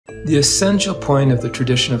The essential point of the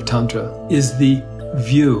tradition of Tantra is the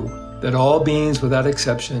view that all beings without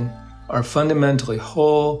exception are fundamentally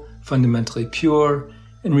whole, fundamentally pure,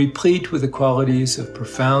 and replete with the qualities of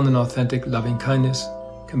profound and authentic loving kindness,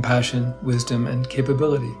 compassion, wisdom, and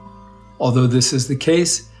capability. Although this is the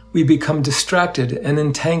case, we become distracted and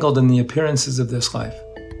entangled in the appearances of this life.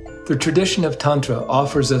 The tradition of Tantra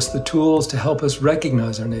offers us the tools to help us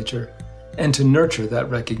recognize our nature and to nurture that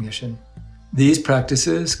recognition. These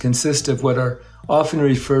practices consist of what are often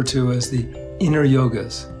referred to as the inner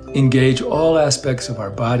yogas, engage all aspects of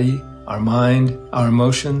our body, our mind, our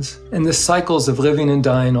emotions, and the cycles of living and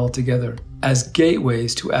dying altogether as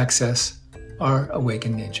gateways to access our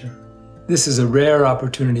awakened nature. This is a rare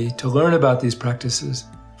opportunity to learn about these practices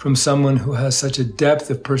from someone who has such a depth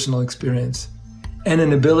of personal experience and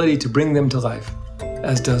an ability to bring them to life,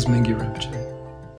 as does Mingyur Rinpoche.